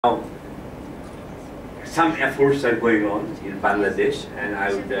Now, some efforts are going on in Bangladesh, and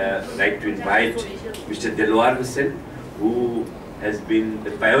I would like to invite Mr. Delwar Hussain, who has been the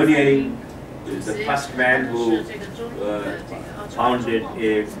pioneering, the first man who founded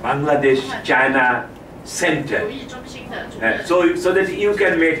a Bangladesh-China Center, so that you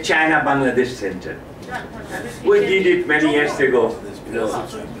can make China-Bangladesh Center. We did it many years ago,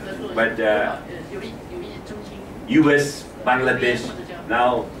 but US, Bangladesh,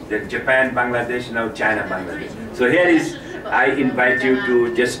 now Japan, Bangladesh, now China, Bangladesh. So here is, I invite you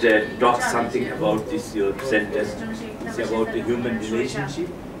to just talk something about this, your center. It's about the human relationship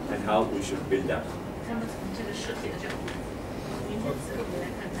and how we should build up.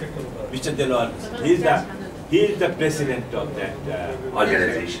 Mr. Delwar, he is the president of that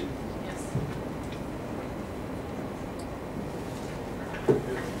organization.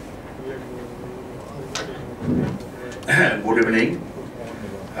 Good evening.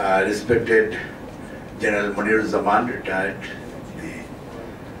 Respected General Munir Zaman, retired,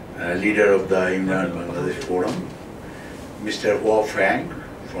 the leader of the Yunnan-Bangladesh Forum, Mr. Hua Frank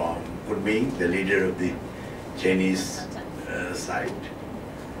from Kunming, the leader of the Chinese side,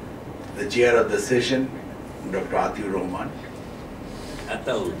 the chair of the session, Dr. Atiur Rahman,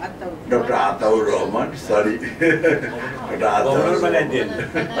 Dr. Ataur Rahman, sorry. Dr. Ataur Rahman.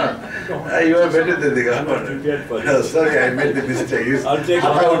 You are better than the government. Sorry, I made the mistake.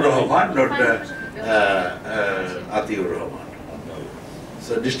 Ataur Rahman, not Atiur Rahman.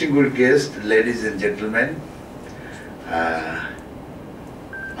 So, distinguished guests, ladies and gentlemen, I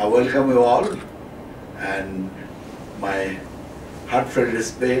welcome you all, and my heartfelt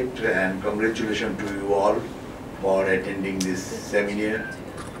respect and congratulations to you all for attending this seminar.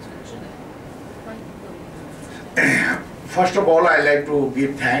 First of all, I like to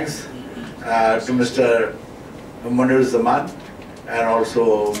give thanks to Mr. Munir Zaman and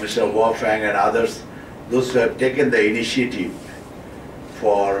also Mr. Hua Fang and others, those who have taken the initiative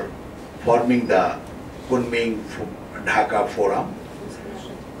for forming the Kunming Dhaka Forum.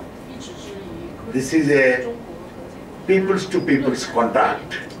 This is a peoples to peoples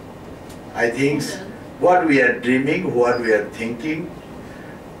contact. I think what we are dreaming, what we are thinking.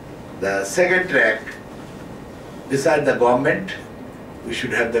 The second track, beside the government, we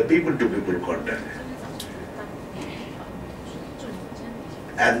should have the people-to-people contact.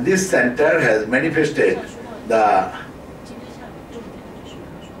 And this center has manifested the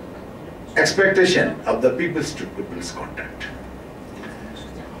expectation of the peoples-to-peoples contact.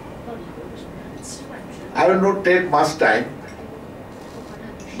 I will not take much time,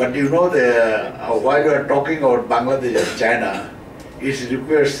 but you know, while you are talking about Bangladesh and China, it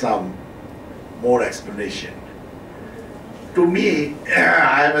requires some more explanation. To me,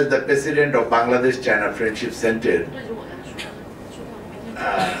 I am as the president of Bangladesh-China Friendship Center.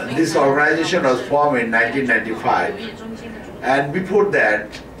 This organization was formed in 1995, and before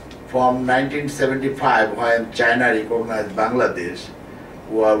that, from 1975, when China recognized Bangladesh,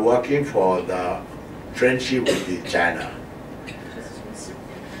 we are working for the friendship with China.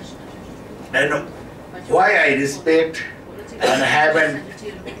 And why I respect and have an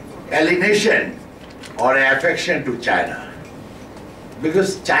alienation or an affection to China?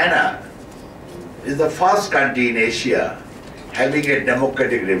 Because China is the first country in Asia having a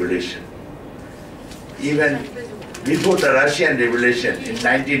democratic revolution. Even before the Russian Revolution in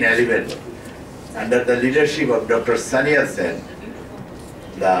 1911, under the leadership of Dr. Sun Yat-sen,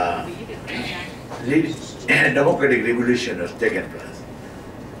 the democratic revolution has taken place.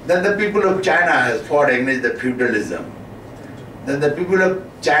 Then the people of China has fought against the feudalism. Then the people of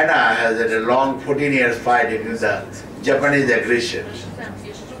China has had a long 14 years fight against the Japanese aggression.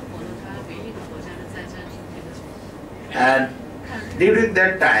 And during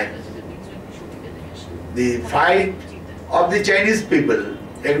that time, the fight of the Chinese people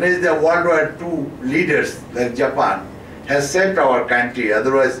against the World War II leaders like Japan has saved our country.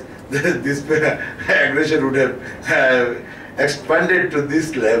 Otherwise, this aggression would have expanded to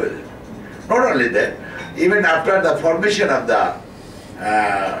this level. Not only that, even after the formation of the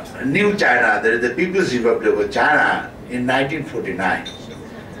new China, there is the People's Republic of China in 1949.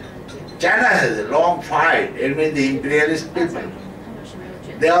 China has a long fight against the imperialist people.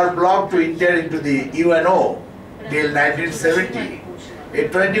 They are blocked to enter into the UNO till 1970. A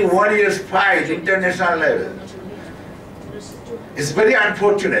 21 years fight, international level. It's very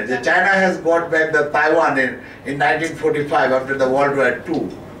unfortunate that China has got back the Taiwan in 1945 after the World War II,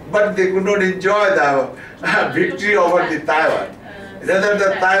 but they could not enjoy the victory over the Taiwan. Rather,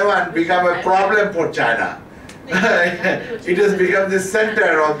 the Taiwan became a problem for China. It has become the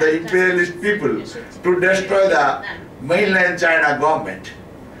center of the imperialist people to destroy the mainland China government.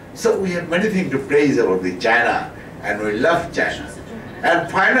 So we have many things to praise about the China, and we love China. And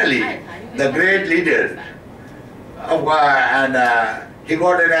finally, the great leader, he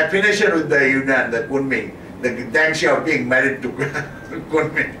got an affiliation with the Yunnan, the Kunming, the Dangxi of being married to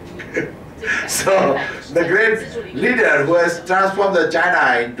Kunming. So the great leader who has transformed the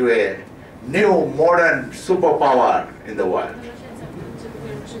China into a new modern superpower in the world.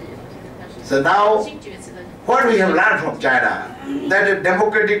 So now, what we have learned from China, that a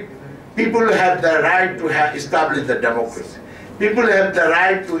democratic people have the right to establish the democracy. People have the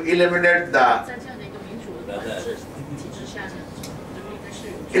right to eliminate the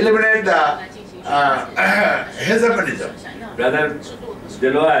hegemonism. Brother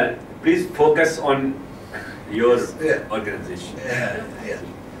Delwar, please focus on your organization.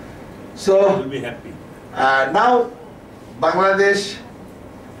 So, We'll be happy. now Bangladesh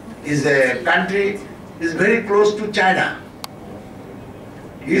is a country, is very close to China.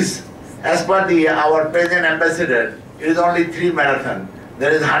 Is, as per our present ambassador, it is only 3 marathon.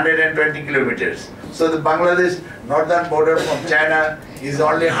 There is 120 kilometers. So the Bangladesh northern border from China is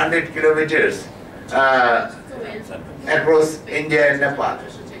only 100 kilometers across India and Nepal.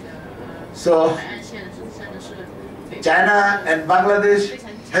 So China and Bangladesh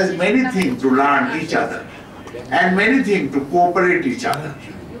has many things to learn each other and many things to cooperate each other.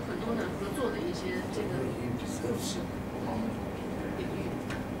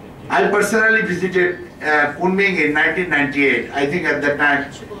 I personally visited Kunming in 1998. I think at that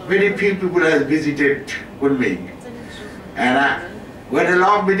time, very few people have visited Kunming. And we had a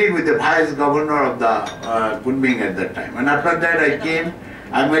long meeting with the vice governor of the Kunming at that time. And after that I came,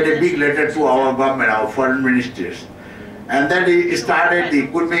 I made a big letter to our government, our foreign ministers. And then he started the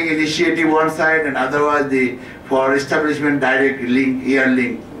Kunming initiative one side, and otherwise for establishment direct link, air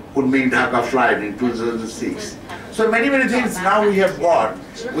link, Kunming Dhaka flight in 2006. So many things now we have got,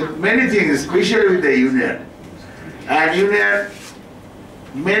 with many things, especially with the Union. And Union,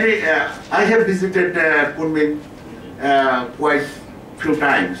 I have visited Kunming quite few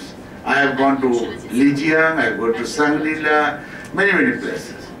times. I have gone to Lijiang, I have gone to Sangrila, many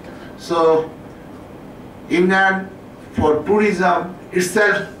places. So, Yunnan, for tourism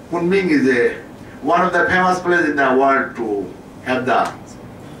itself, Kunming is one of the famous places in the world to have the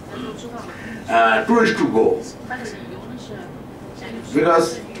tourists to go.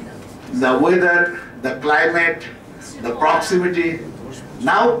 Because the weather, the climate, the proximity,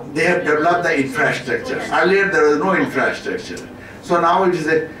 now they have developed the infrastructure. Earlier there was no infrastructure. So now it is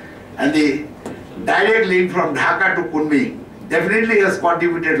and the direct link from Dhaka to Kunming definitely has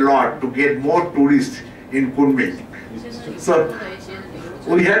contributed a lot to get more tourists in Kunming. So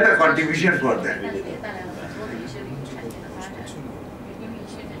we had a contribution for that.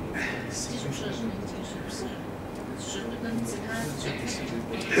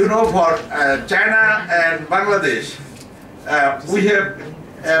 You know, for China and Bangladesh, we have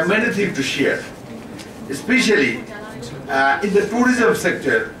many things to share. Especially in the tourism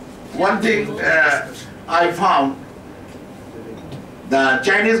sector, one thing I found, the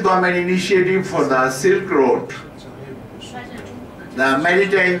Chinese government initiative for the Silk Route, the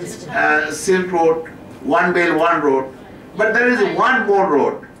Maritime Silk Route, one belt, one road. But there is one more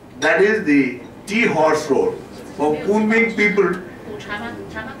road, that is the tea horse road. For Kunming people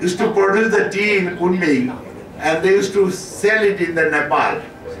used to produce the tea in Kunming, and they used to sell it in the Nepal,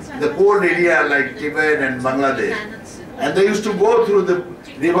 the cold area like Tibet and Bangladesh. And they used to go through the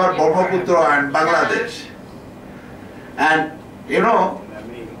river Brahmaputra and Bangladesh. And you know,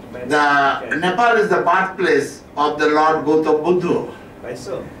 the Nepal is the birthplace of the Lord Gautam Buddha.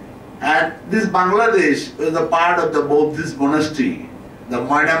 And this Bangladesh is a part of the Buddhist monastery, the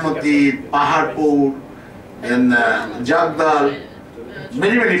Maidamati, Paharpur, and Jagdal,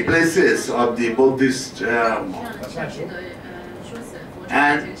 many places of the Buddhist.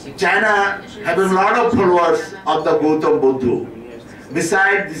 And China having a lot of followers of the Gautam Buddha.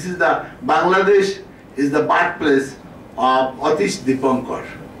 Besides, this is the Bangladesh is the birthplace of Atish Dipankar,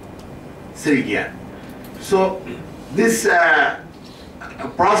 Sri Gyan. So this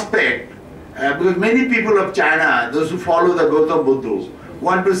prospect, because many people of China, those who follow the Gautam Buddha,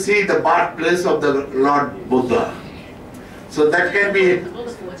 want to see the birthplace of the Lord Buddha. So that can be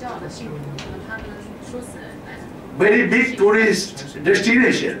very big tourist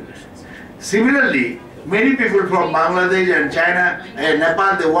destination. Similarly, many people from Bangladesh and China and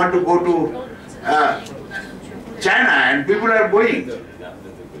Nepal, they want to go to China, and people are going.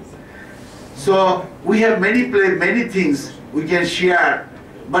 So we have many things we can share,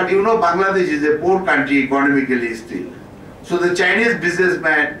 but you know Bangladesh is a poor country economically still. So the Chinese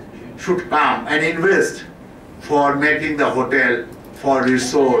businessman should come and invest for making the hotel, for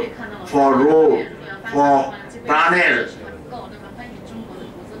resource, for road, for tunnel,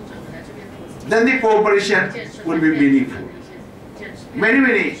 then the cooperation will be meaningful.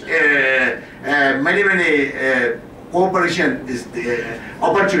 Many cooperation is there,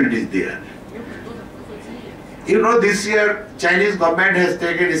 opportunities there. You know, this year Chinese government has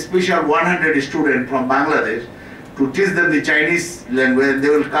taken a special 100 students from Bangladesh to teach them the Chinese language. They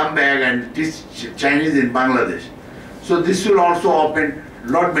will come back and teach Chinese in Bangladesh. So this will also open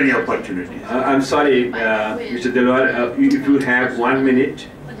many opportunities. I'm sorry, Mr. Delwar, if you have 1 minute,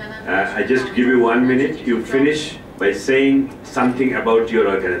 I just give you 1 minute. You finish by saying something about your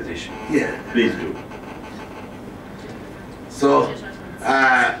organization. Yeah. Please do. So,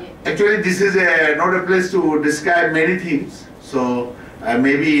 actually this is not a place to describe many things. So,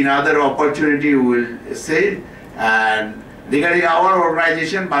 maybe in other opportunity we will say. And regarding our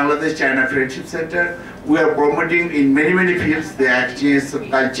organization, Bangladesh China Friendship Center, we are promoting in many fields the exchange of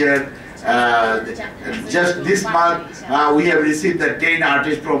culture. Just this month, we have received the 10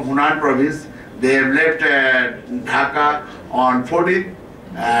 artists from Yunnan province. They have left Dhaka on 14th.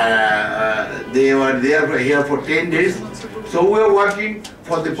 They were there here for 10 days. So we are working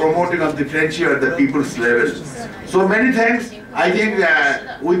for the promoting of the friendship at the people's level. So many thanks. I think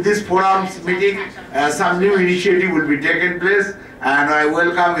with this forum's meeting, some new initiative will be taken place, and I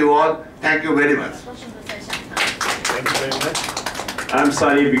welcome you all. Thank you very much. Thank you very much. I'm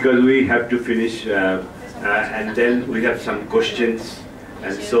sorry because we have to finish, and then we have some questions,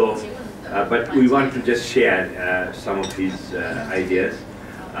 and so, but we want to just share some of these ideas.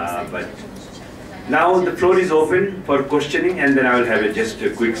 But now the floor is open for questioning, and then I will have just a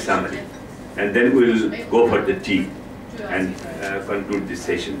quick summary, and then we'll go for the tea and conclude this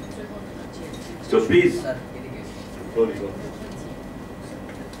session. So please,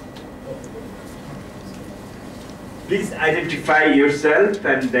 please identify yourself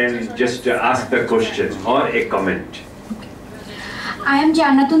and then just ask the question or a comment. I am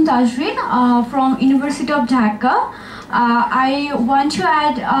Jannatun Tajreen from University of Dhaka. I want to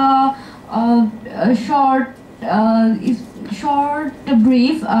add a short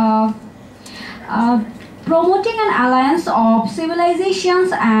brief. Promoting an alliance of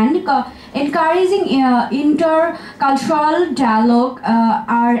civilizations and encouraging intercultural dialogue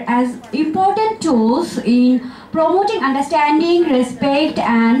are as important tools in promoting understanding, respect,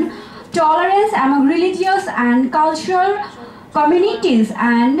 and tolerance among religious and cultural communities,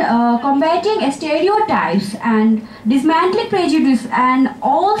 and combating stereotypes and dismantling prejudice on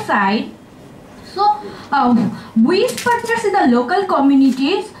all sides. So, which partners in the local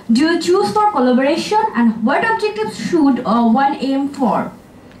communities do you choose for collaboration, and what objectives should one aim for?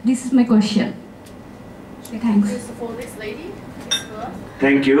 This is my question. Thanks. For this lady.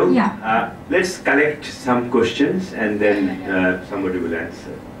 Thank you. Yeah. Let's collect some questions and then somebody will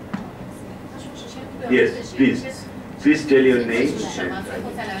answer. Yes, please. Please tell your name.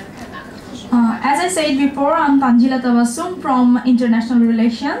 As I said before, I'm Tanjila Tabassum from International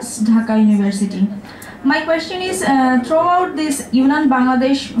Relations, Dhaka University. My question is, throughout this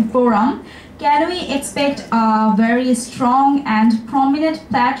Yunnan-Bangladesh Forum, can we expect a very strong and prominent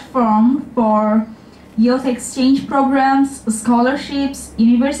platform for youth exchange programs, scholarships,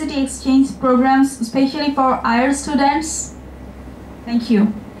 university exchange programs, especially for higher students? Thank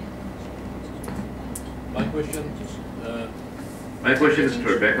you. My question is to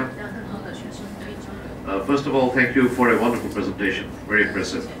Rebecca. First of all, thank you for a wonderful presentation, very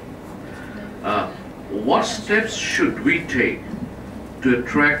impressive. What steps should we take to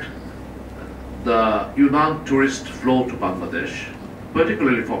attract the Yunnan tourist flow to Bangladesh,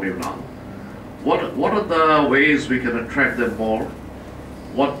 particularly from Yunnan? What are the ways we can attract them more?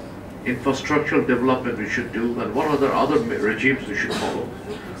 What infrastructural development we should do, and what are the other regimes we should follow?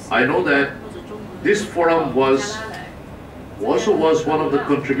 I know that this forum was one of the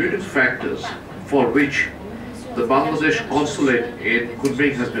contributing factors for which the Bangladesh consulate in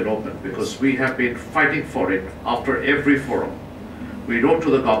Kunming has been opened, because we have been fighting for it after every forum. We wrote to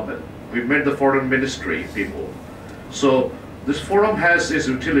the government, we met the foreign ministry people. So this forum has its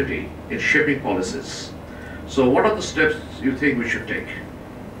utility in shaping policies. So what are the steps you think we should take?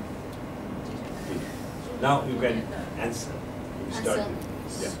 Now you can answer. You start.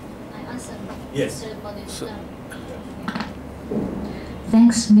 Yeah. I answer. Yes.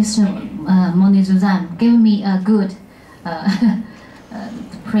 Thanks, Mr. Monizuzan. Give me a good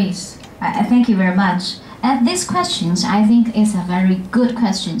praise. I thank you very much. And these questions, I think, is a very good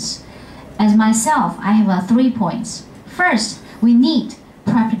questions. As myself, I have 3 points. First, we need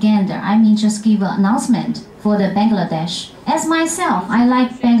propaganda. I mean, just give an announcement for the Bangladesh. As myself, I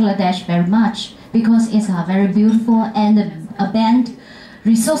like Bangladesh very much because it's a very beautiful and abundant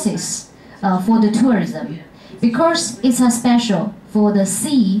resources for the tourism, because it's a special for the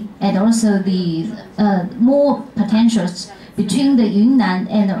sea and also the more potentials between the Yunnan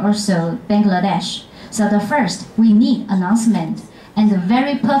and also Bangladesh. So the first, we need announcement and a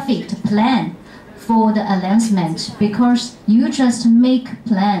very perfect plan for the announcement, because you just make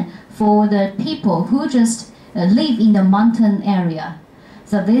plan for the people who just live in the mountain area.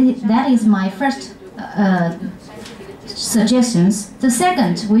 So that is my first suggestions. The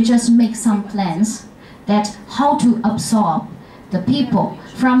second, we just make some plans that how to absorb the people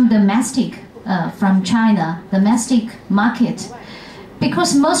from domestic, from China, domestic market,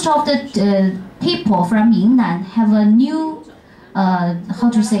 because most of the people from Yunnan have a new, how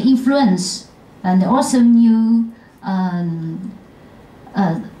to say, influence and also new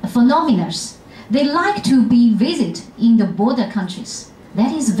phenomena. They like to be visit in the border countries.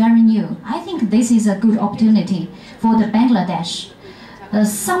 That is very new. I think this is a good opportunity for the Bangladesh.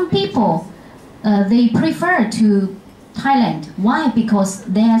 Some people, they prefer to Thailand. Why? Because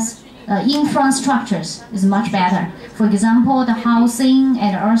there's infrastructures is much better. For example, the housing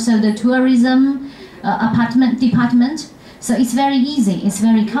and also the tourism apartment department. So it's very easy, it's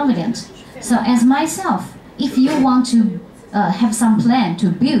very convenient. So as myself, if you want to have some plan to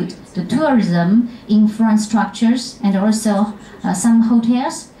build the tourism infrastructures and also some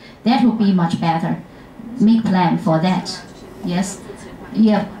hotels, that would be much better. Make plan for that. Yes.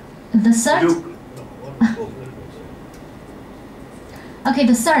 Yeah. The third. Okay,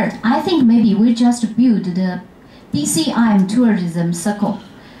 the third, I think maybe we just build the BCM tourism circle.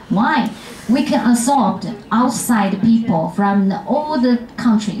 Why? We can absorb the outside people from all the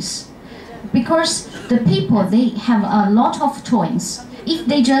countries. Because the people, they have a lot of choice. If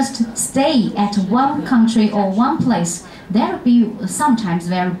they just stay at one country or one place, that will be sometimes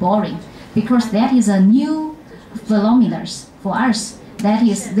very boring. Because that is a new phenomenon for us. That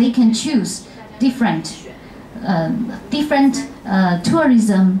is, they can choose different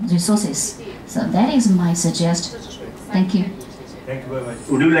tourism resources. So that is my suggestion. Thank you. Thank you very much.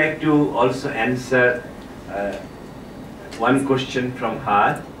 Would you like to also answer one question from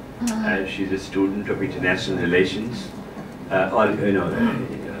her? She's a student of international relations. Or, you know,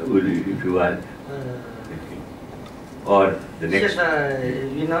 if you are. Or the next. 现在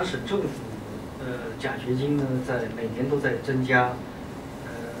云南省政府奖学金呢，每年都在增加。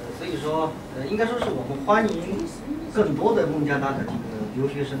所以说，应该说是我们欢迎更多的孟加拉的这个留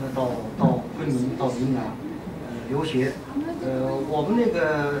学生呢到昆明、到云南留学。我们那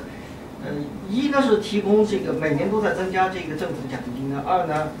个一呢是提供这个每年都在增加这个政府的奖学金呢，二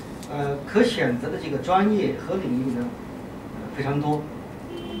呢可选择的这个专业和领域呢非常多。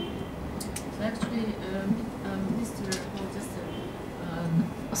So actually, Mr.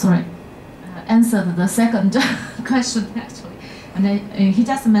 just answered the second question actually. And he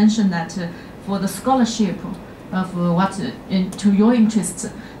just mentioned that for the scholarship of what to your interests,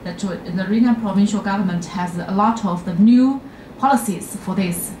 that the Yunnan provincial government has a lot of the new policies for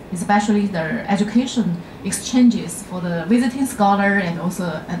this, especially the education exchanges for the visiting scholar and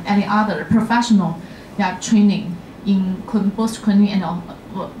also any other professional training in both Kunming and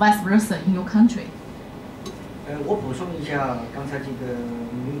vice versa in your country. 我补充一下刚才这个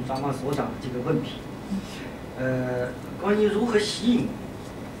民主张曼所长的这个问题。关于如何吸引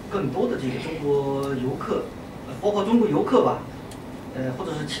更多的这个中国游客，包括中国游客吧，或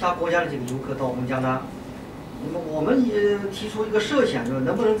者是其他国家的这个游客到孟加拉，那么我们也提出一个设想，就是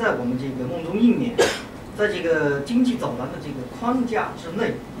能不能在我们这个梦中印面，在这个经济走廊的这个框架之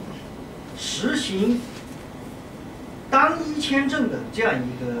内，实行单一签证的这样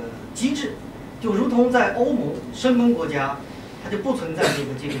一个机制，就如同在欧盟申根国家。 它就不存在这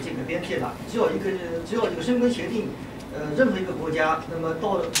个边界了，只有一个申根协定，任何一个国家，那么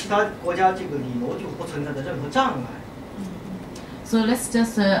到其他国家这个理由就不存在的任何障碍。So let's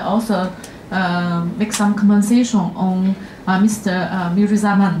just also make some conversation on Mr.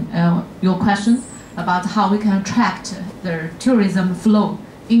 Mirizaman, your question about how we can attract the tourism flow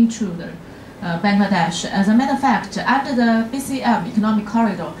into the Bangladesh. As a matter of fact, under the BCM economic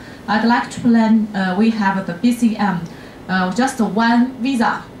corridor, I'd like to plan we have the BCM. Just one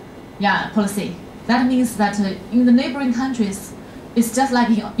visa, policy. That means that in the neighboring countries, it's just like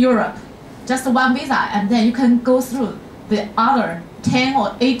in Europe, just one visa, and then you can go through the other 10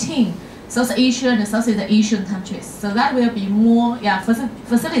 or 18 South Asian and Southeast Asian countries. So that will be more,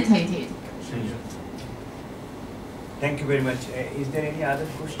 facilitated. Thank you very much. Is there any other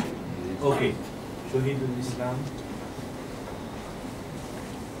question? Okay. Shahidul Islam.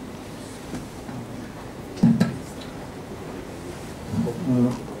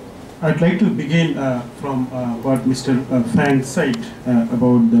 I'd like to begin from what Mr. Frank said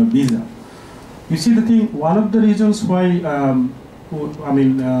about the visa. You see, the thing, one of the reasons why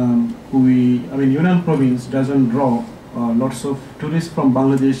Yunnan province doesn't draw lots of tourists from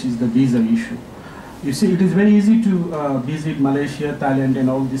Bangladesh is the visa issue. You see, it is very easy to visit Malaysia, Thailand, and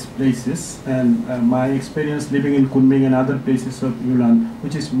all these places. And my experience living in Kunming and other places of Yunnan,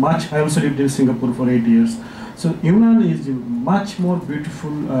 which is much, I also lived in Singapore for 8 years. So Yunnan is a much more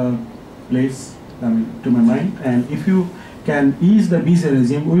beautiful place, to my mind. And if you can ease the visa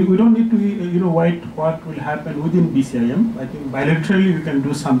regime, we don't need to, wait what will happen within BCIM. I think bilaterally we can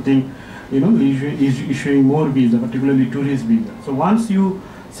do something, issuing more visa, particularly tourist visa. So once you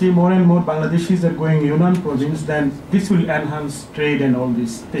see more and more Bangladeshis are going Yunnan province, then this will enhance trade and all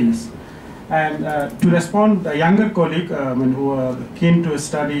these things. And to respond, a younger colleague who are keen to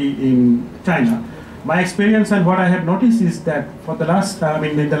study in China, my experience and what I have noticed is that for the last,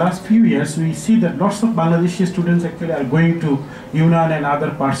 in the last few years, we see that lots of Bangladeshi students actually are going to Yunnan and other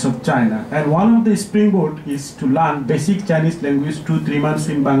parts of China. And one of the springboard is to learn basic Chinese language 2-3 months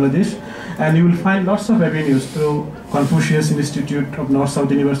in Bangladesh. And you will find lots of avenues through Confucius Institute of North-South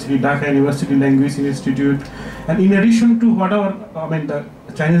University, Dhaka University Language Institute. And in addition to whatever, the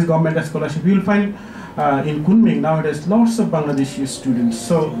Chinese government scholarship, you will find in Kunming nowadays lots of Bangladeshi students.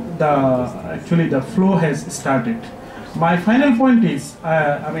 So actually the flow has started. My final point is,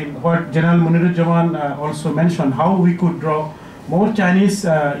 what General Munirujjaman also mentioned, how we could draw more Chinese,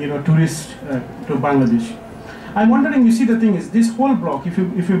 tourists to Bangladesh. I'm wondering, you see, the thing is, this whole block, if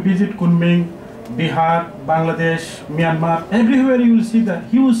you visit Kunming, Bihar, Bangladesh, Myanmar, everywhere you will see the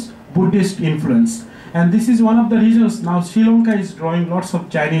huge Buddhist influence. And this is one of the reasons now Sri Lanka is drawing lots of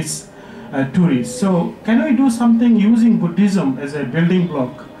Chinese tourists. So can we do something using Buddhism as a building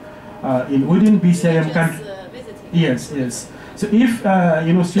block within BCIM country? Yes, yes. So if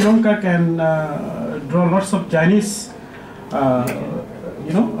Sri Lanka can draw lots of Chinese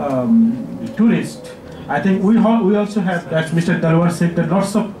tourists, I think we also have, as Mr. Dalwar said, that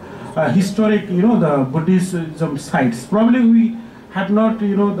lots of historic, the Buddhism sites. Probably we have not,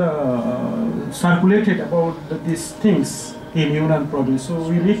 circulated about these things in Yunnan province. So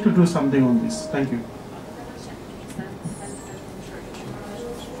we need to do something on this. Thank you.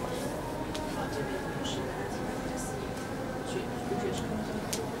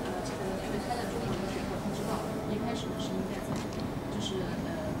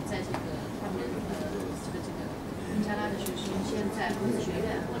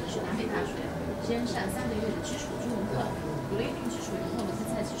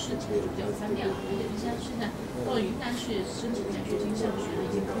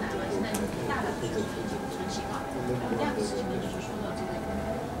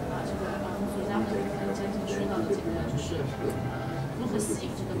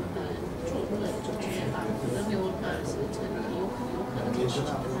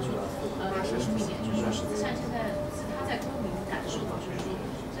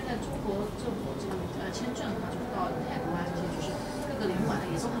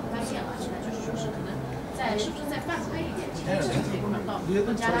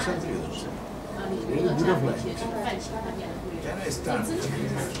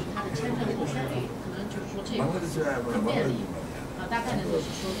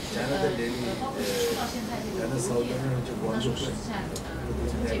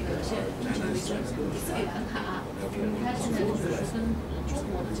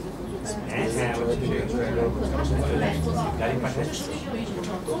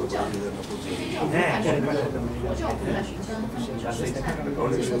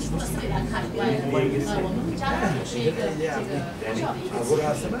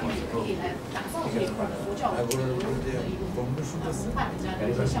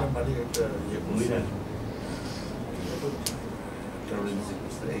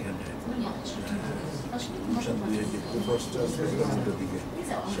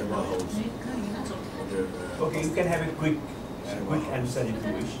 Okay, you can have a quick answer if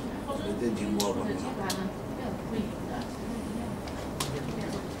you wish.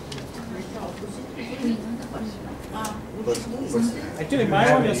 Actually,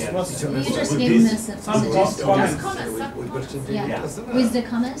 my one was you just gave us some comments. Yeah. With the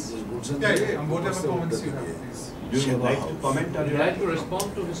comments? Yeah, whatever comments you have, please. Do you like to comment on Would you like to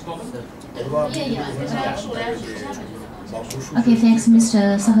respond to his comment? Okay, thanks,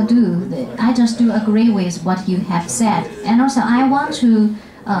 Mr. Sahadu. I just do agree with what you have said. And also, I want to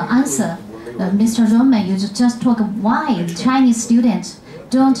answer Mr. Roman. You just talk why Chinese students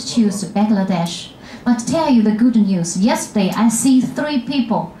don't choose Bangladesh. But tell you the good news. Yesterday, I see 3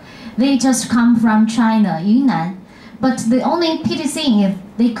 people. They just come from China, Yunnan. But the only pity thing is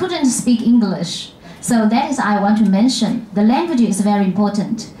they couldn't speak English. So that is I want to mention. The language is very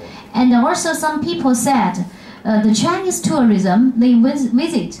important. And also some people said the Chinese tourism, they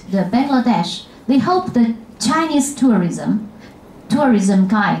visit the Bangladesh. They hope the Chinese tourism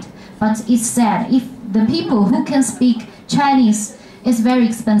guide. But it's sad if the people who can speak Chinese is very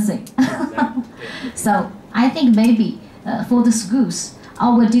expensive. So I think maybe for the schools,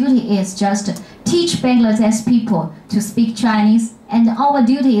 our duty is just teach Bangladesh people to speak Chinese, and our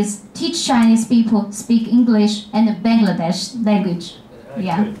duty is teach Chinese people speak English and Bangladesh language.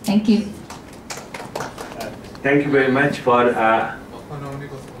 Yeah, thank you. Thank you very much for.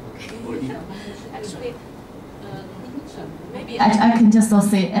 I can just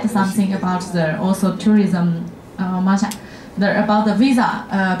say add something about the also tourism, about the visa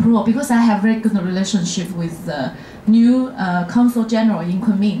approval, because I have very good relationship with the new Consul General in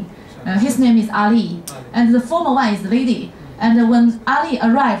Kunming. His name is Ali, and the former one is Lady. And when Ali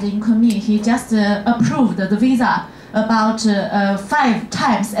arrived in Kunming, he just approved the visa about 5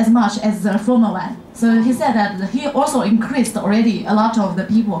 times as much as the former one. So he said that he also increased already a lot of the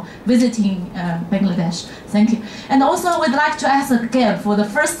people visiting Bangladesh. Thank you. And also we'd like to ask again for the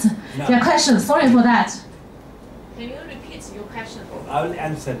first question. Sorry for that. Can you repeat your question? I will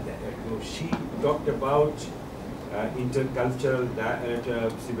answer that. She talked about intercultural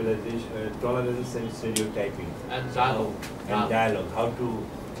civilization, tolerance and stereotyping. And dialogue.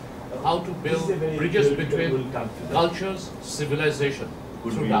 How to build bridges between cultures, civilization.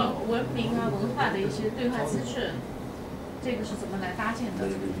 Through 文明啊，文化的一些对话资讯，这个是怎么来搭建的？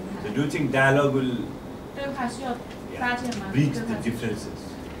 So do you think dialogue will 对话需要搭建吗？ bridge the differences?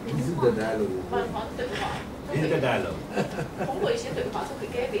 This is the dialogue. 对话。 Is the dialogue? 通过一些对话，都可以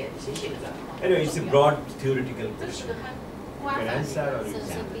改变一些现状。 Anyway, it's a broad theoretical 这是 question. 个很广 Can 泛的 answer or you It's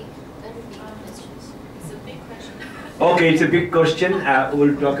can? a big question. Okay, it's a big question.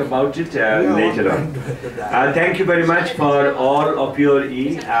 We'll talk about it later on. Thank you very much for all of your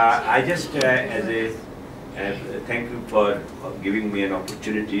I just, as a thank you for giving me an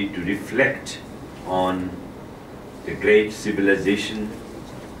opportunity to reflect on the great civilization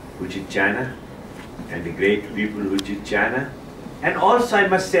which is China, and the great people which is China. And also I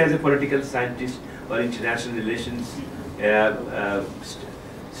must say, as a political scientist or international relations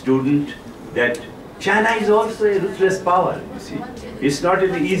student, that China is also a ruthless power, you see. It's not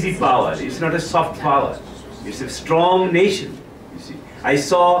an easy power, it's not a soft power. It's a strong nation, you see. I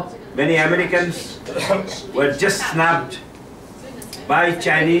saw many Americans were just snapped by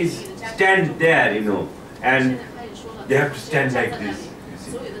Chinese stand there, you know, and they have to stand like this, you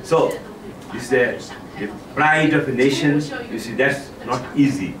see. So, it's the pride of a nation, you see, that's not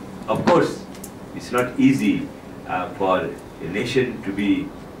easy. Of course, it's not easy for a nation to be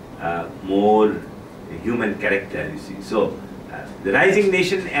more human character, you see. So, the rising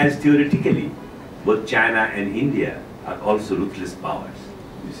nation, as theoretically, both China and India are also ruthless powers,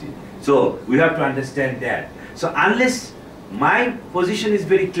 you see. So, we have to understand that. So, unless my position is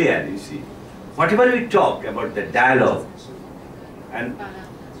very clear, you see, whatever we talk about the dialogue, and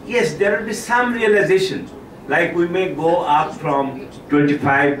yes, there will be some realization, like we may go up from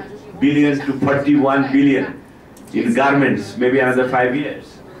 25 billion to 41 billion in garments, maybe another 5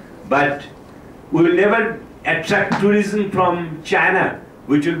 years. But we will never attract tourism from China,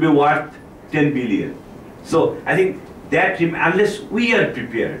 which will be worth 10 billion. So I think that unless we are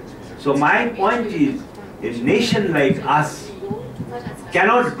prepared. So my point is, a nation like us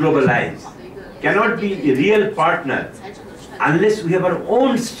cannot globalize, cannot be a real partner unless we have our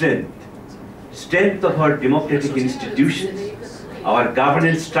own strength of our democratic institutions, our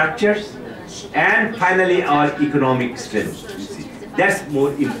governance structures, and finally our economic strength. You see, that's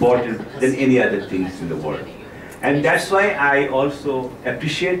more important than any other things in the world. And that's why I also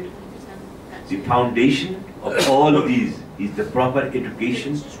appreciate the foundation of all of these is the proper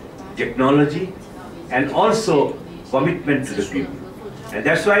education, technology, and also commitment to the people. And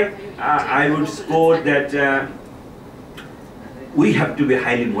that's why I would score that we have to be a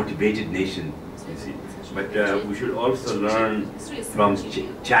highly motivated nation, you see. But we should also learn from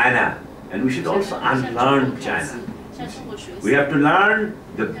China, and we should also unlearn China. We have to learn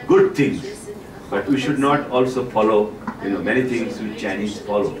the good things, but we should not also follow, many things which Chinese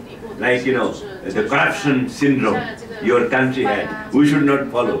follow. Like, the corruption syndrome your country had, we should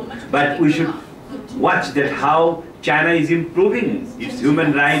not follow. But we should watch that how China is improving its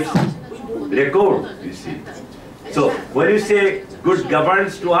human rights record, you see. So when you say good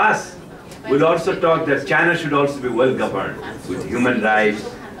governance to us, we'll also talk that China should also be well governed with human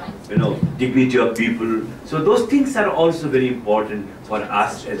rights, dignity of people. So those things are also very important for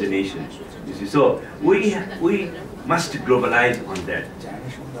us as a nation. You see, so we must globalize on that.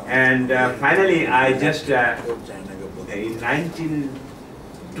 And finally, I just in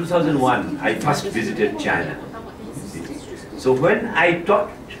 2001, I first visited China. So when I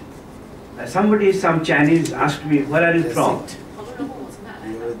talked, some Chinese asked me, "Where are you from?"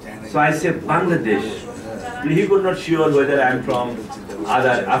 So I said, "Bangladesh." He could not sure whether I'm from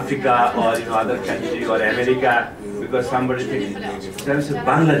other Africa or other country or America, because somebody thinks. So I said,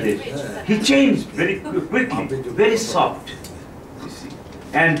 "Bangladesh." He changed very quickly, very soft. You see,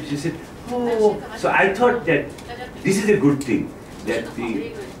 and she said, "Oh." So I thought that this is a good thing, that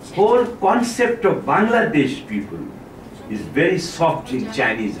the whole concept of Bangladesh people is very soft in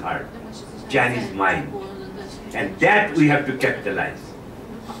Chinese heart, Chinese mind, and that we have to capitalize.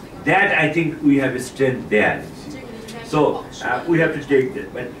 That I think we have a strength there. So we have to take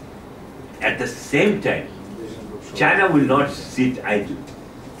that. But at the same time, China will not sit idle.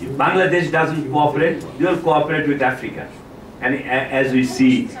 If Bangladesh doesn't cooperate, they will cooperate with Africa. And as we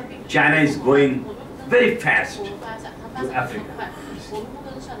see, China is going very fast to Africa.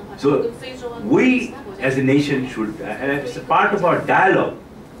 So we as a nation should, and it's a part of our dialogue,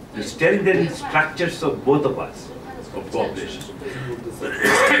 to strengthen structures of both of us, of cooperation.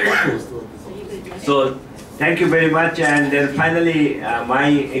 So thank you very much. And then finally, my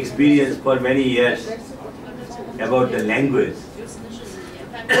experience for many years about the language.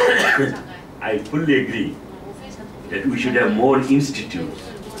 I fully agree that we should have more institutes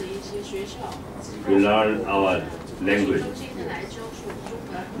to learn our language.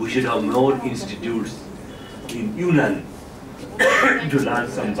 We should have more institutes in Yunnan to learn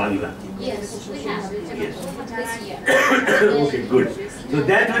some Bangla. Yes, we have. Yes. Okay, good. So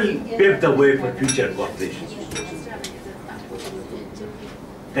that will pave the way for future cooperation.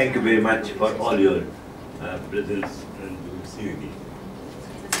 Thank you very much for all your presence, and we will see you again.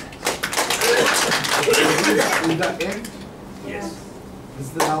 Is that end? Yes.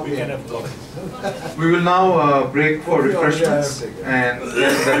 We can have coffee. We will now break for refreshments, and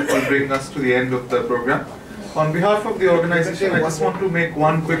then that will bring us to the end of the program. On behalf of the organization, I just want to make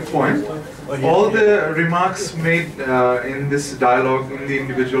one quick point. All the remarks made in this dialogue, in the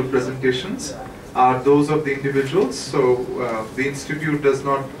individual presentations, are those of the individuals. So the Institute does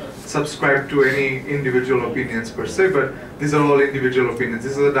not subscribe to any individual opinions per se, but these are all individual opinions.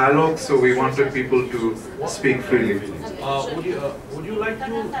 This is a dialogue, so we wanted people to speak freely. Would you like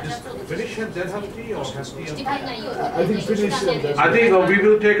to just finish and then have tea, or have tea? I think finish. I think we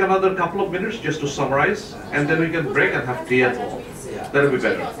will take another couple of minutes just to summarize, and then we can break and have tea at home. That will be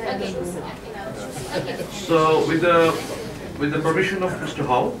better. So with the permission of Mr.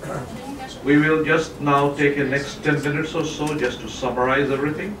 Howe, we will just now take a next 10 minutes or so just to summarize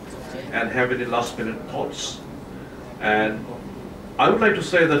everything and have any last minute thoughts. And I would like to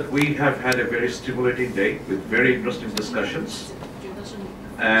say that we have had a very stimulating day with very interesting discussions,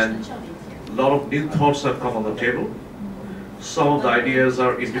 and a lot of new thoughts have come on the table. Some of the ideas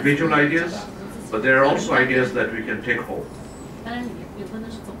are individual ideas, but there are also ideas that we can take home.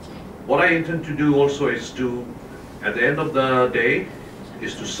 What I intend to do also is to, at the end of the day,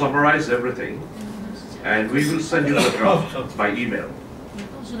 is to summarize everything, and we will send you the draft by email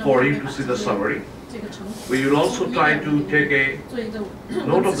for you to see the summary. We will also try to take a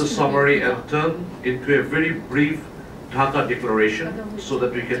note of the summary and turn into a very brief Dhaka declaration, so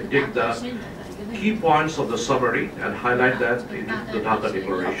that we can take the key points of the summary and highlight that in the Dhaka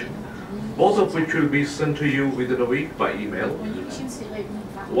declaration, both of which will be sent to you within a week by email.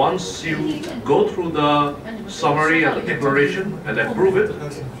 Once you go through the summary and the declaration and approve it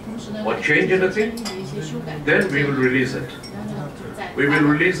or change anything, then we will release it. We will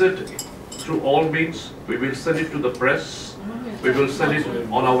release it through all means. We will send it to the press. We will send it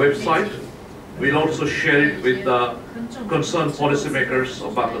on our website. We'll also share it with the concerned policymakers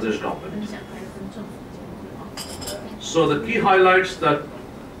of Bangladesh government. So the key highlights that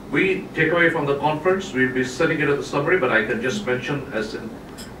we take away from the conference, we'll be sending it at the summary, but I can just mention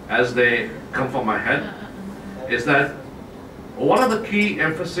as they come from my head, is that one of the key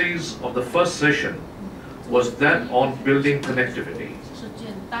emphases of the first session was that on building connectivity.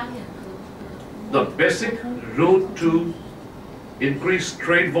 The basic route to increase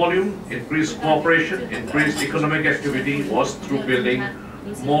trade volume, increase cooperation, increase economic activity was through building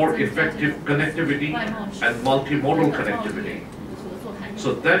more effective connectivity and multimodal connectivity.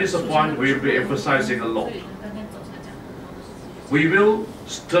 So that is a point we will be emphasizing a lot. We will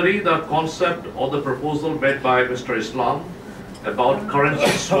study the concept or the proposal made by Mr. Islam about currency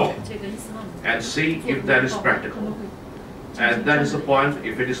swap and see if that is practical. and that is the point.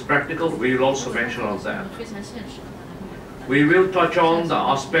 If it is practical, we will also mention on that. We will touch on the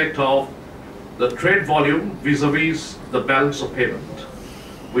aspect of the trade volume vis-a-vis the balance of payment,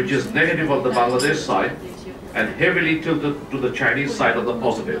 which is negative on the Bangladesh side and heavily tilted to the Chinese side of the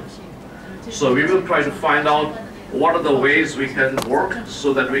positive. So we will try to find out what are the ways we can work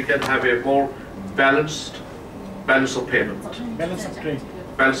so that we can have a more balanced balance of payment. Balance of trade.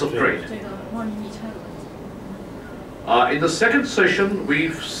 Balance of trade. In the second session,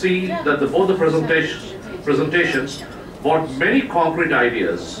 we see that both the presentations brought many concrete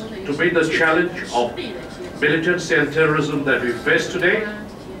ideas to meet the challenge of militancy and terrorism that we face today,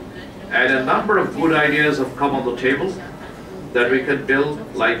 and a number of good ideas have come on the table that we can build,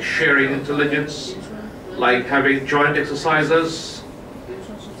 like sharing intelligence, like having joint exercises,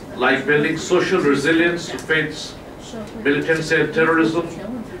 like building social resilience to face militancy and terrorism.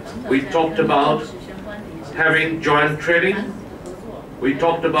 We talked about having joint training. We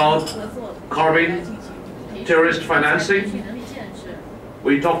talked about curbing terrorist financing.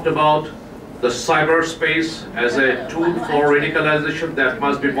 We talked about the cyberspace as a tool for radicalization that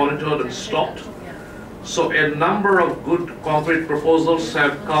must be monitored and stopped. So a number of good concrete proposals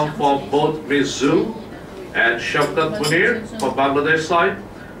have come from both Ms. Zhu and Shavkat Munir from Bangladesh side.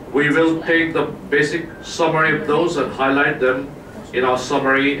 We will take the basic summary of those and highlight them in our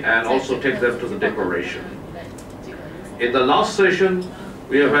summary and also take them to the declaration. In the last session,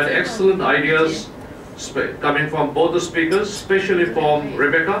 we have had excellent ideas coming from both the speakers, especially from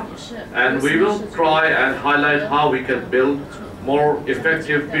Rebecca, and we will try and highlight how we can build more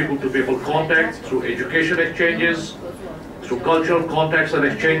effective people-to-people contact through education exchanges, through cultural contacts and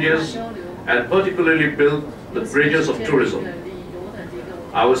exchanges, and particularly build the bridges of tourism.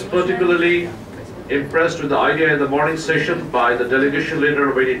 I was particularly impressed with the idea in the morning session by the delegation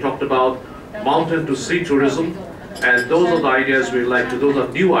leader when he talked about mountain to sea tourism, and those are the ideas we like to, those are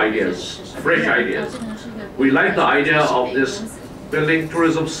new ideas, fresh ideas. We like the idea of this building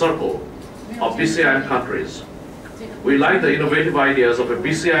tourism circle of BCIM countries. We like the innovative ideas of a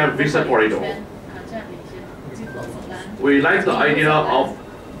BCIM visa corridor. We like the idea of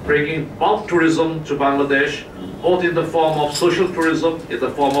bringing bulk tourism to Bangladesh, both in the form of social tourism, in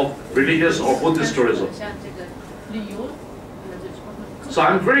the form of religious or Buddhist tourism. So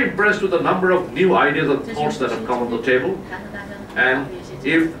I'm very impressed with the number of new ideas and thoughts that have come on the table. And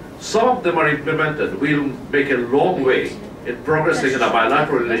if some of them are implemented, we'll make a long way in progressing in a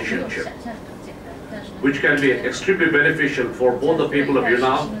bilateral relationship, which can be extremely beneficial for both the people of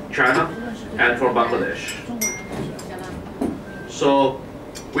Yunnan, China, and for Bangladesh. So,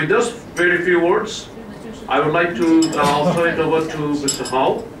 with those very few words, I would like to now turn it over to Mr.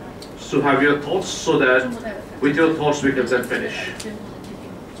 Hao to have your thoughts, so that with your thoughts we can then finish.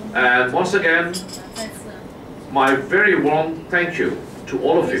 And once again, my very warm thank you to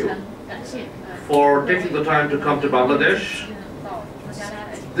all of you for taking the time to come to Bangladesh.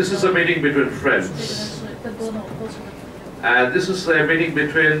 This is a meeting between friends. And this is a meeting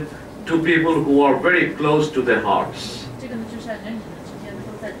between two people who are very close to their hearts.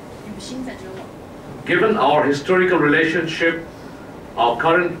 Given our historical relationship, our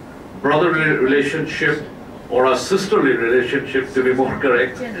current brotherly relationship, or our sisterly relationship to be more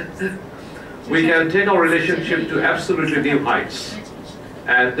correct, we can take our relationship to absolutely new heights.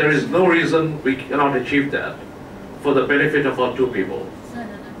 And there is no reason we cannot achieve that for the benefit of our two people.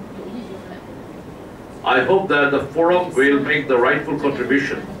 I hope that the forum will make the rightful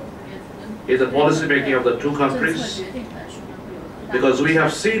contribution in the policy making of the two countries, because we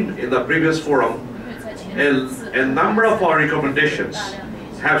have seen in the previous forum a number of our recommendations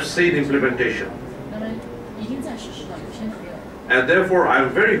have seen implementation. And therefore I am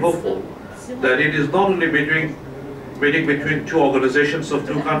very hopeful that it is not only meeting between two organizations of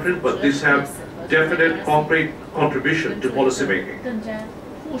two countries, but these have definite concrete contribution to policy making.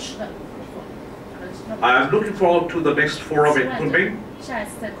 I am looking forward to the next forum in Kunming,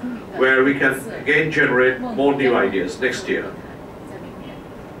 where we can again generate more new ideas next year.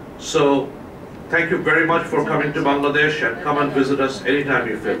 So, thank you very much for coming to Bangladesh, and come and visit us anytime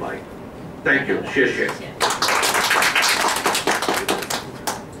you feel like. Thank you. Xie xie.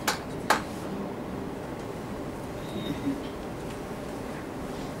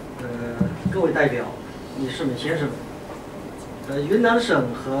 各位代表、女士们、先生们，云南省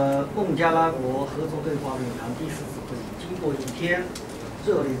和孟加拉国合作对话论坛第4次会议经过1天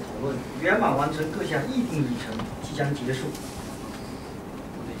热烈讨论，圆满完成各项议定议程，即将结束。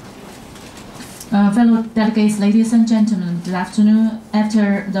 Fellow delegates, ladies and gentlemen, good afternoon.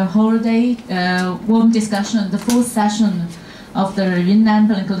 After the holiday warm discussion, the 4th session of the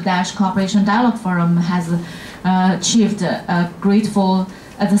Yunnan-Bangladesh Cooperation Dialogue Forum has achieved a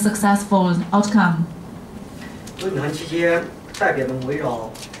successful outcome. 论坛期间，代表们围绕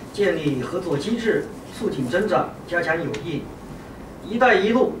建立合作机制、促进增长、加强友谊、“一带一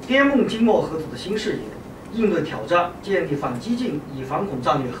路”滇孟经贸合作的新视野、应对挑战、建立反激进以反恐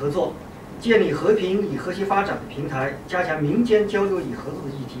战略合作、建立和平与和谐发展的平台、加强民间交流与合作的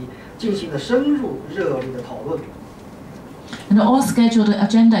议题，进行了深入热烈的讨论。And all scheduled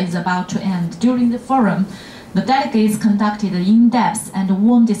agenda is about to end. During the forum, the delegates conducted an in-depth and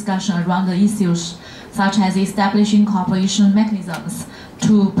warm discussion around the issues such as establishing cooperation mechanisms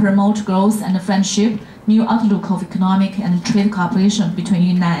to promote growth and friendship, new outlook of economic and trade cooperation between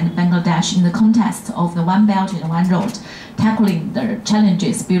Yunnan and Bangladesh in the context of the One Belt and One Road, tackling the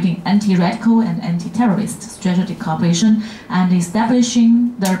challenges building anti-radical and anti-terrorist strategic cooperation, and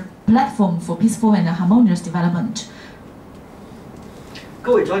establishing the platform for peaceful and harmonious development.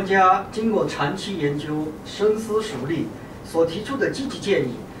 各位专家经过长期研究、深思熟虑，所提出的积极建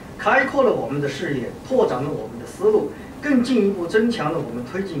议，开阔了我们的视野，拓展了我们的思路，更进一步增强了我们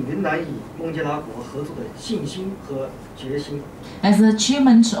推进云南与孟加拉国合作的信心和决心。As the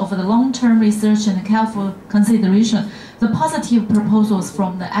achievement of the long-term research and careful consideration, the positive proposals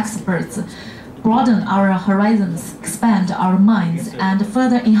from the experts broaden our horizons, expand our minds, and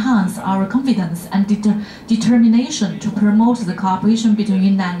further enhance our confidence and determination to promote the cooperation between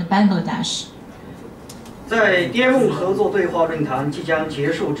Yunnan and Bangladesh. 在滇孟合作对话论坛即将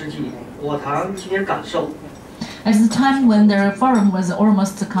结束之际，我谈几点感受。At the time when the forum was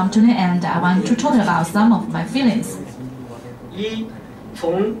almost come to an end, I want to talk about some of my feelings. 一，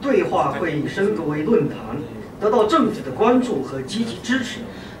从对话会议升格为论坛，得到政府的关注和积极支持。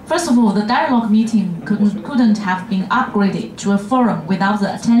First of all, the dialogue meeting couldn't have been upgraded to a forum without the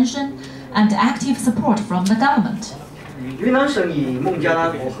attention and active support from the government. 云南省与孟加拉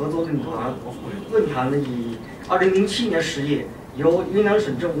国合作论坛呢，以2007年10月由云南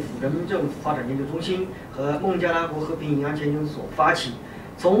省政府人民政府发展研究中心和孟加拉国和平与安全研究所发起。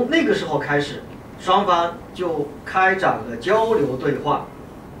从那个时候开始，双方就开展了交流对话，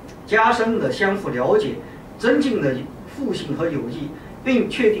加深了相互了解，增进了互信和友谊，并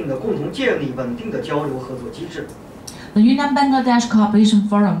确定了共同建立稳定的交流合作机制。The Yunnan-Bangladesh Cooperation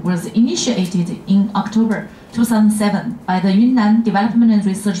Forum was initiated in October 2007 by the Yunnan Development and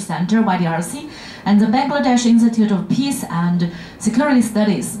Research Center (YDRC) and the Bangladesh Institute of Peace and Security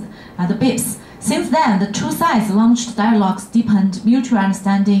Studies (the BIPSS). Since then, the two sides launched dialogues, deepened mutual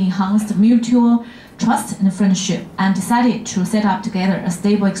understanding, enhanced mutual trust and friendship, and decided to set up together a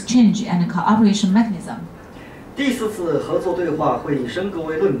stable exchange and cooperation mechanism. 第4次合作对话会议升格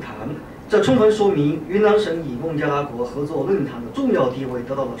为论坛，这充分说明云南省与孟加拉国合作论坛的重要地位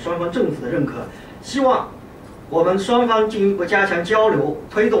得到了双方政府的认可。希望我们双方进一步加强交流，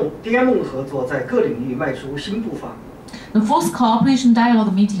推动滇孟合作在各领域迈出新步伐。The fourth cooperation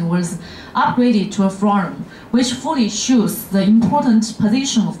dialogue meeting was upgraded to a forum, which fully shows the important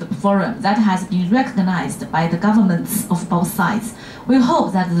position of the forum that has been recognized by the governments of both sides. We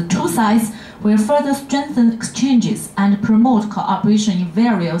hope that the two sides will further strengthen exchanges and promote cooperation in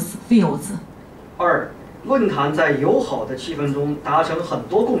various fields. 2. 论坛在友好的气氛中达成很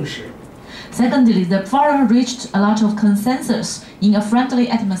多共识。Secondly, the forum reached a lot of consensus in a friendly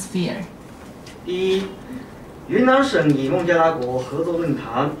atmosphere. 第一，云南省与孟加拉国合作论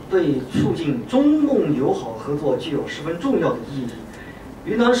坛对促进中孟友好合作具有十分重要的意义。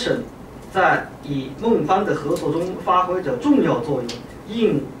云南省在与孟方的合作中发挥着重要作用，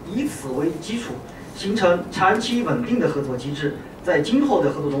应以此为基础，形成长期稳定的合作机制，在今后的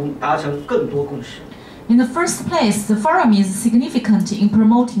合作中达成更多共识。In the first place, the forum is significant in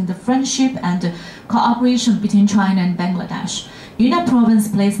promoting the friendship and cooperation between China and Bangladesh. Yunnan province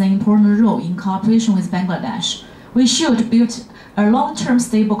plays an important role in cooperation with Bangladesh. We should build a long-term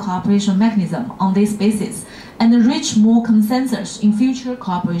stable cooperation mechanism on this basis and reach more consensus in future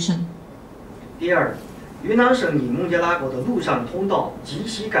cooperation. 第二，云南省与孟加拉国的陆上通道极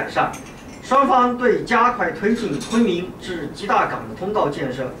其改善，双方对加快推进昆明至吉大港的通道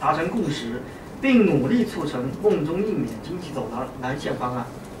建设达成共识，并努力促成孟中印缅经济走廊南线方案。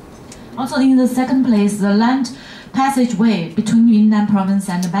Also, in the second place, the land passageway between Yunnan province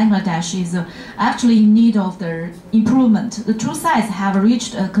and Bangladesh is actually in need of the improvement. The two sides have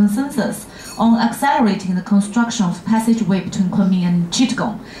reached a consensus on accelerating the construction of passageway between Kunming and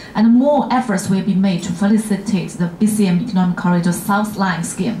Chittagong, and more efforts will be made to facilitate the BCM Economic Corridor South Line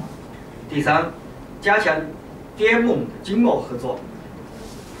scheme. 第三，加强滇孟经贸合作。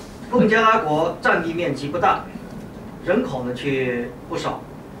孟加拉国占地面积不大，人口呢却不少。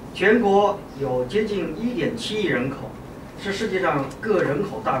全国有接近1.7亿人口，是世界上各人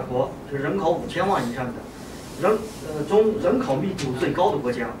口大国，就是人口5000万以上的。中人口密度最高的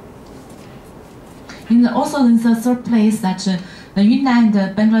国家。 Also in the third place that the Yunnan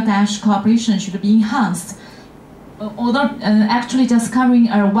and Bangladesh cooperation should be enhanced. Although actually just covering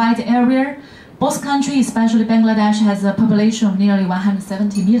a wide area, both countries, especially Bangladesh, has a population of nearly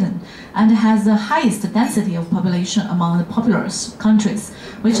 170 million and has the highest density of population among the populous countries,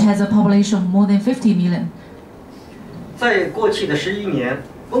 which has a population of more than 50 million. 在过去的11年，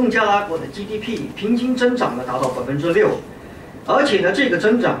孟加拉国的 GDP 平均增长了达到6%，而且呢，这个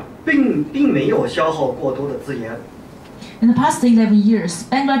增长并没有消耗过多的资源。 In the past 11 years,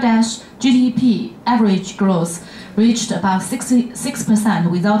 Bangladesh GDP average growth reached about 66%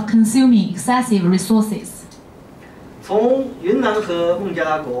 without consuming excessive resources. 从云南和孟加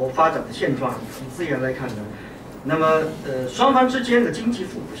拉国发展的现状与资源来看呢，那么双方之间的经济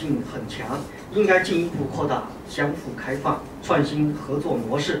互补性很强，应该进一步扩大相互开放、创新合作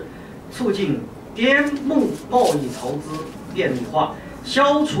模式，促进滇孟贸易投资便利化，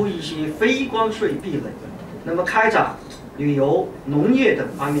消除一些非关税壁垒，那么开展旅游、农业等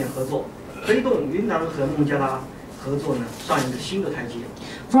方面合作，推动云南和孟加拉合作呢上一个新的台阶。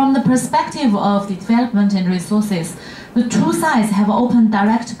 From the perspective of the development and resources, the two sides have open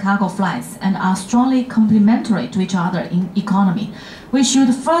direct cargo flights and are strongly complementary to each other in economy. We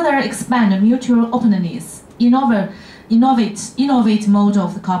should further expand mutual openness, innovate mode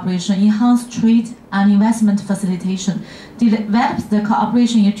of the cooperation, enhance trade and investment facilitation, develop the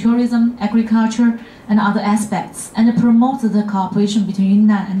cooperation in tourism, agriculture, and other aspects, and promote the cooperation between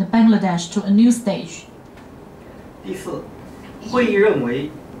Yunnan and Bangladesh to a new stage. 第四，会议认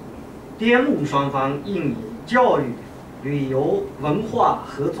为，滇孟双方应以教育、旅游、文化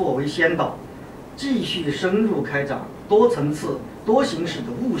合作为先导，继续深入开展多层次、多形式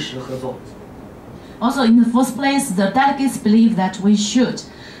的务实合作。 Also, in the first place, the delegates believe that we should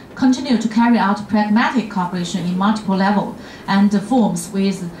continue to carry out pragmatic cooperation in multiple levels and forms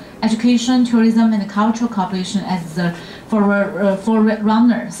with education, tourism, and cultural cooperation as the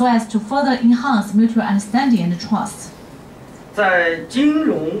forerunner, so as to further enhance mutual understanding and trust. 在金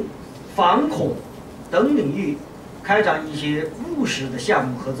融、反恐等领域开展一些务实的项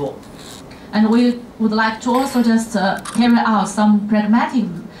目合作。 And we would like to also just carry out some pragmatic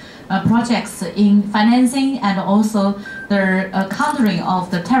projects in financing and also the countering of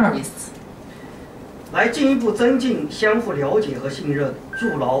the terrorists. 来进一步增进相互了解和信任，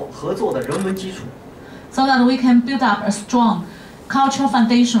筑牢合作的人文基础。 So that we can build up a strong cultural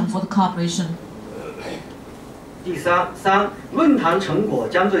foundation for the cooperation. 第三，论坛成果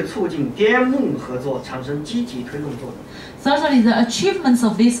将对促进滇孟合作产生积极推动作用。 Thirdly, the achievements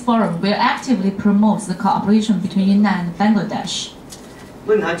of this forum will actively promote the cooperation between Yunnan and Bangladesh.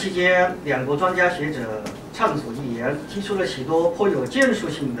 论坛期间，两国专家学者畅所欲言，提出了许多颇有建树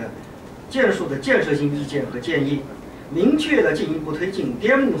的建设性意见和建议，明确了进一步推进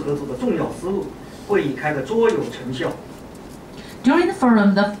滇孟合作的重要思路。会议开得卓有成效。 During the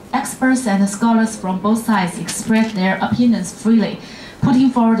forum, the experts and scholars from both sides expressed their opinions freely, putting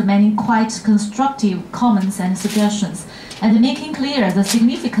forward many quite constructive comments and suggestions, and making clear the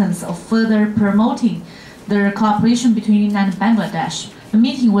significance of further promoting the cooperation between Yunnan and Bangladesh. The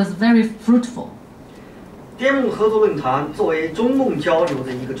meeting was very fruitful. 滇孟合作论坛作为中孟交流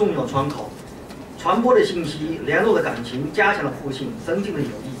的一个重要窗口，传播的信息、联络的感情，加强了互信，增进了友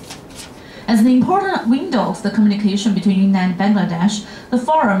谊。 As an important window of the communication between Yunnan and Bangladesh, the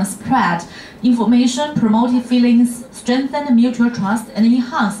forum spread information, promoted feelings, strengthened mutual trust, and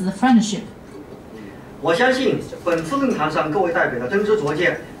enhanced the friendship. 我相信本次论坛上各位代表的真知灼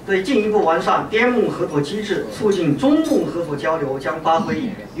见，对进一步完善滇孟合作机制、促进中孟合作交流将发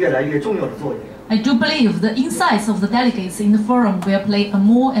挥越来越重要的作用。 I do believe the insights of the delegates in the forum will play a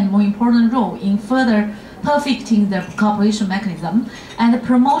more and more important role in further perfecting the cooperation mechanism and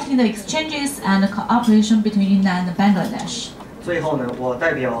promoting the exchanges and cooperation between Yunnan and Bangladesh. 最后呢，我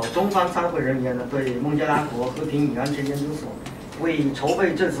代表中方参会人员呢，对孟加拉国和平与安全研究所为筹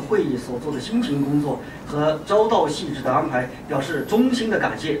备这次会议所做的辛勤工作和周到细致的安排表示衷心的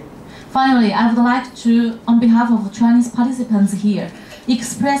感谢。 Finally, I would like to, on behalf of Chinese participants here,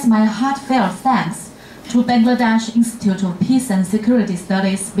 express my heartfelt thanks to Bangladesh Institute of Peace and Security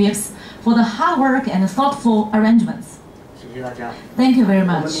Studies (BIPSS) for the hard work and thoughtful arrangements. 谢谢大家。 Thank you very 我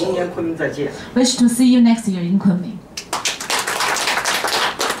们 much. 明年昆明再见。 Wish to see you next year in Kunming.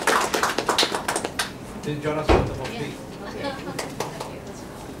 Did Jonathan want to speak?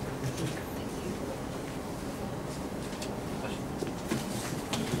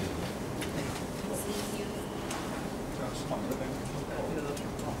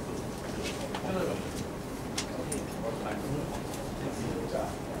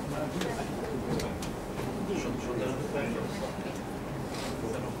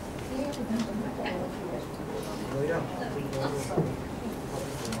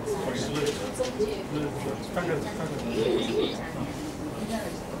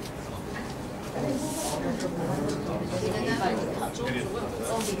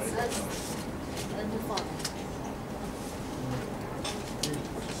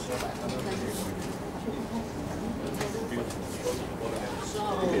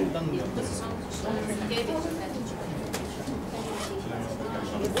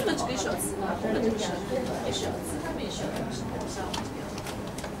 我们这个小词嘛，我们这个小词，他们也小词，